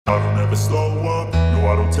I don't ever slow up,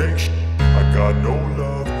 no I don't take shit. I got no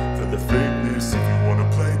love for the fakeness. If you wanna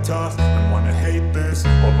play tough and wanna hate this,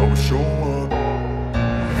 I'll always show up.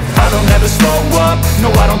 I don't ever slow up,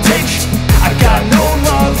 no I don't take shit. I got no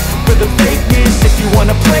love for the fakeness. If you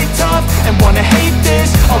wanna play tough and wanna hate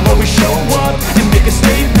this, I'll always show up and make a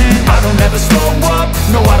statement. I don't ever slow up,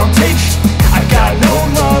 no I don't take shit. I got no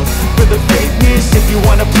love for the fakeness. If you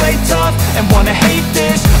wanna play tough and wanna hate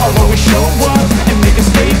this, I'll always show up and make a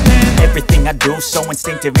statement. Everything I do so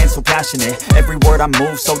instinctive and so passionate. Every word I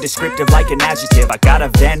move so descriptive like an adjective. I got a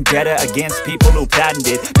vendetta against people who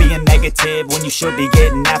patented being negative when you should be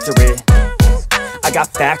getting after it. I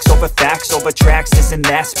got facts over tracks, this and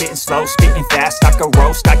that. Spitting slow, spitting fast, I could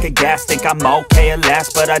roast, I could gas. Think I'm okay at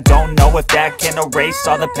last, but I don't know if that can erase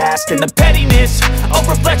all the past. And the pettiness, a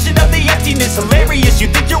reflection of the emptiness. Hilarious, you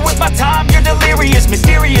think you're worth my time, you're delirious.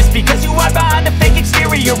 Mysterious, because you hide behind a fake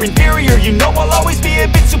exterior. Inferior, you know I'll always be a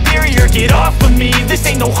bit superior. Get off of me, this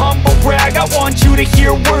ain't no humble brag. I want you to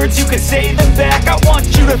hear words, you can say them back. I want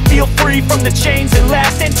you to feel free from the chains that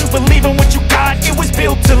last, and to believe in what you got, it was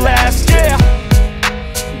built to last, yeah.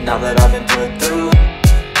 Now that I've been put through,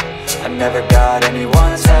 I never got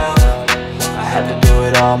anyone's help. I had to do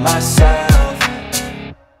it all myself.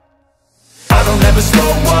 I don't ever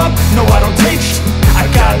slow up, no I don't take shit. I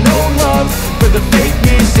got no love for the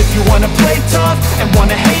fakeness. If you wanna play tough and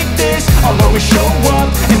wanna hate this, I'll always show up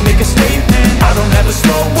and make a statement. I don't ever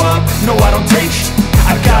slow up, no I don't take shit.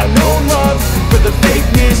 I got no love for the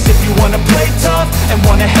fakeness. If you wanna play tough and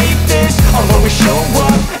wanna hate this, I'll always show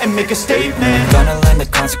up and make a statement. Gonna learn the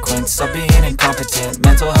consequence of being incompetent.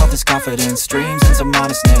 Mental health is confidence, dreams and some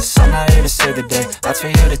honestness. I'm not here to save the day, that's for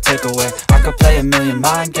you to take away. I could play a million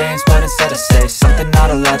mind games, but instead I say something not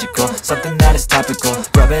illogical, something that is topical.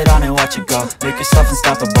 Rub it on and watch it go, make yourself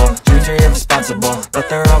unstoppable. Dreams are irresponsible, but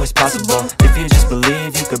they're always possible. If you just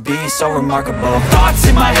believe, you could be so remarkable. Thoughts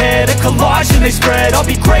in my head, a collage and they spread. I'll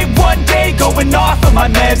be great one day, going off of my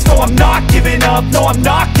meds. No, I'm not giving up, no, I'm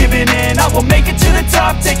not giving in. I will make it to the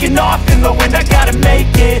top, taking off in the wind. I gotta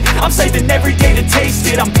make it, I'm saving every day to taste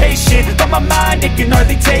it. I'm patient, but my mind, it can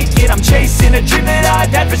hardly take it. I'm chasing a dream that I've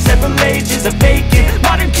had for several ages. A vacant,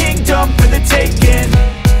 modern kingdom for the taking.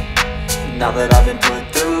 Now that I've been put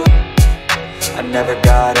through, I never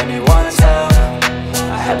got anyone's help.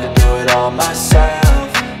 I had to do it all myself.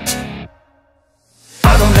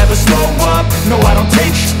 I don't ever slow up, no I don't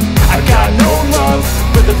take shit. I got no love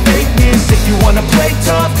for the fakeness. If you wanna play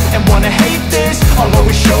tough and wanna hate this, I'll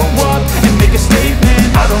always show up and make a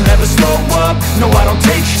statement. I don't ever slow up, no I don't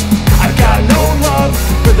take shit. I got no love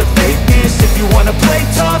for the fakeness. If you wanna play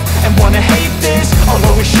tough and wanna hate this, I'll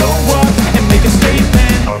always show up and make a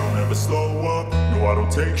statement. I don't ever slow up, no I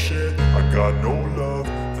don't take shit. I got no love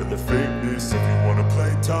for the fakeness. If you wanna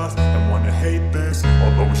play tough and wanna hate this,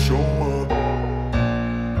 I'll always show up